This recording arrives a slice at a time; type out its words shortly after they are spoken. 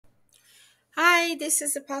Hi, this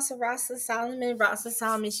is Apostle Rosalind Solomon, Rosalind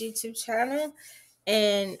Solomon's YouTube channel.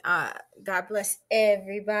 And God bless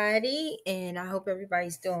everybody. And I hope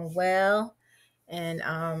everybody's doing well. And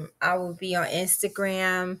I will be on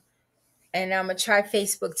Instagram. And I'm going to try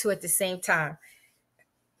Facebook too at the same time.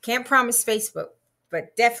 Can't promise Facebook,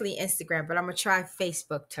 but definitely Instagram. But I'm going to try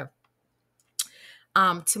Facebook too.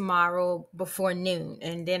 Tomorrow before noon.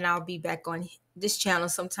 And then I'll be back on this channel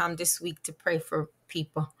sometime this week to pray for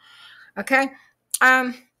people. Okay.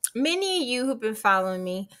 Many of you who've been following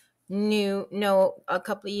me know a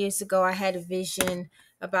couple of years ago I had a vision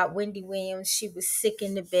about Wendy Williams. She was sick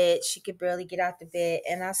in the bed. She could barely get out the bed.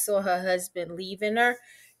 And I saw her husband leaving her.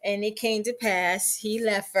 And it came to pass. He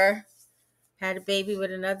left her, had a baby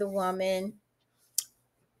with another woman.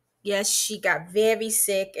 Yes, she got very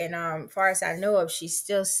sick, and as far as I know of, she's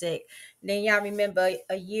still sick. Then y'all remember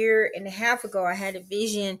a year and a half ago, I had a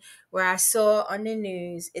vision where I saw on the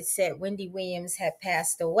news, it said Wendy Williams had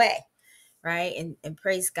passed away, right? And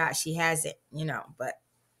praise God, she hasn't, but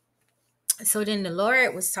so then the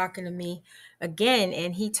Lord was talking to me again,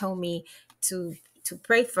 and he told me to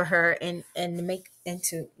pray for her and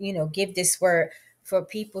to give this word for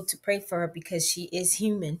people to pray for her because she is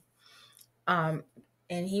human.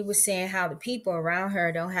 And he was saying how the people around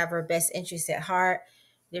her don't have her best interest at heart.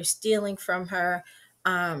 They're stealing from her.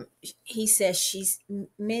 He says she's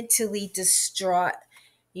mentally distraught.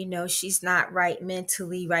 She's not right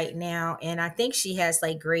mentally right now. And I think she has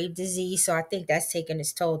like grave disease. So I think that's taking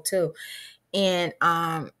its toll too. And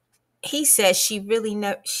he says she's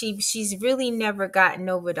really never gotten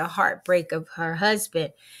over the heartbreak of her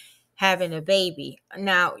husband having a baby.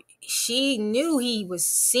 Now, she knew he was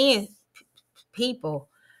seeing people,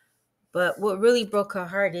 but what really broke her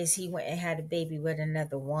heart is he went and had a baby with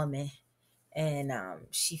another woman, and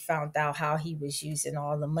she found out how he was using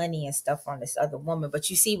all the money and stuff on this other woman. But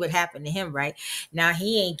you see what happened to him, right? Now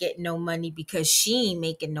he ain't getting no money because she ain't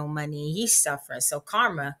making no money and he's suffering, so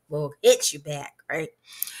karma will hit you back, right?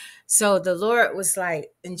 So the Lord was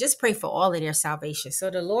like, and just pray for all of their salvation. So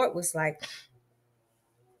the Lord was like,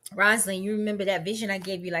 Rosalind, you remember that vision I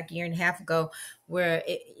gave you like a year and a half ago where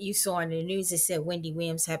you saw in the news it said Wendy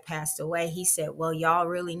Williams had passed away? He said, well, y'all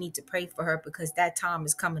really need to pray for her because that time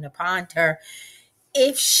is coming upon her.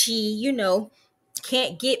 If she,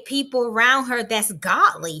 can't get people around her that's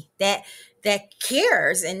godly, that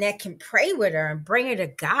cares and that can pray with her and bring her to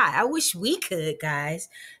God. I wish we could, guys.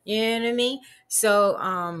 You know what I mean? So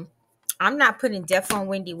I'm not putting death on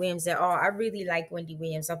Wendy Williams at all. I really like Wendy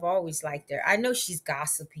Williams. I've always liked her. I know she's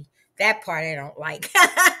gossipy. That part I don't like.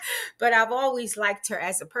 But I've always liked her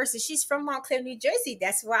as a person. She's from Montclair, New Jersey.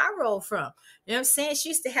 That's where I roll from. You know what I'm saying? She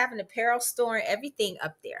used to have an apparel store and everything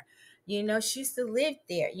up there. She used to live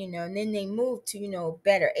there, and then they moved to, a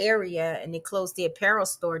better area and they closed the apparel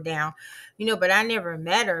store down, but I never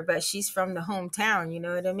met her, but she's from the hometown, you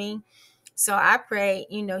know what I mean? So I pray,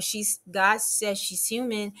 God says she's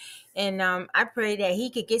human, and I pray that he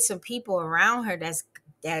could get some people around her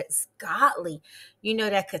that's godly,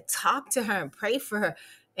 that could talk to her and pray for her,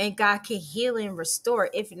 and God can heal and restore.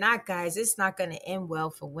 If not, guys, it's not going to end well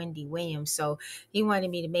for Wendy Williams. So he wanted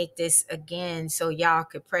me to make this again so y'all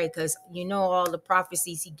could pray, because all the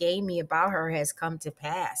prophecies he gave me about her has come to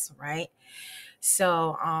pass, right?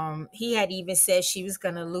 So he had even said she was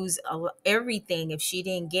going to lose everything if she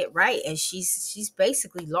didn't get right, and she's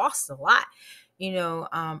basically lost a lot.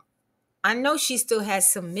 I know she still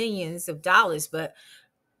has some millions of dollars, but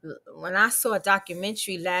when I saw a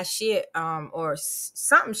documentary last year or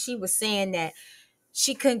something, she was saying that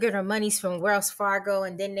she couldn't get her monies from Wells Fargo,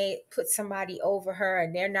 and then they put somebody over her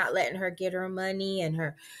and they're not letting her get her money, and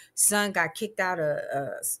her son got kicked out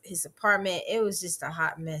of his apartment. It was just a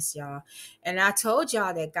hot mess, y'all. And I told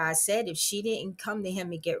y'all that God said if she didn't come to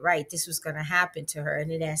him and get right, this was going to happen to her, and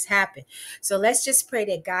it has happened. So let's just pray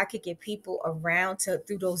that God could get people around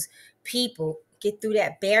through those people, get through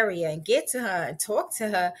that barrier and get to her and talk to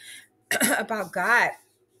her about God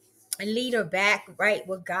and lead her back right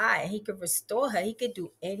with God. He could restore her. He could do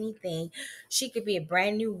anything. She could be a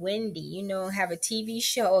brand new Wendy, have a TV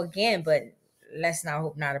show again, but let's not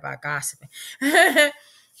hope not about gossiping.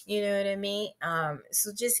 You know what I mean?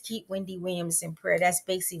 So just keep Wendy Williams in prayer. That's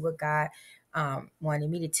basically what God wanted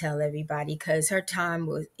me to tell everybody, because her time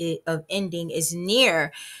of ending is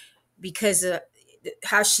near because of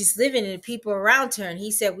how she's living and the people around her. And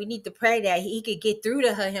he said we need to pray that he could get through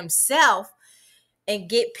to her himself and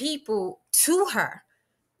get people to her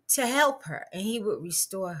to help her, and he would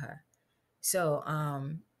restore her. So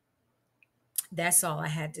that's all I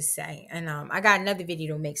had to say. And I got another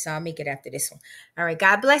video to make, so I'll make it after this one. All right,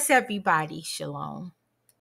 God bless everybody. Shalom.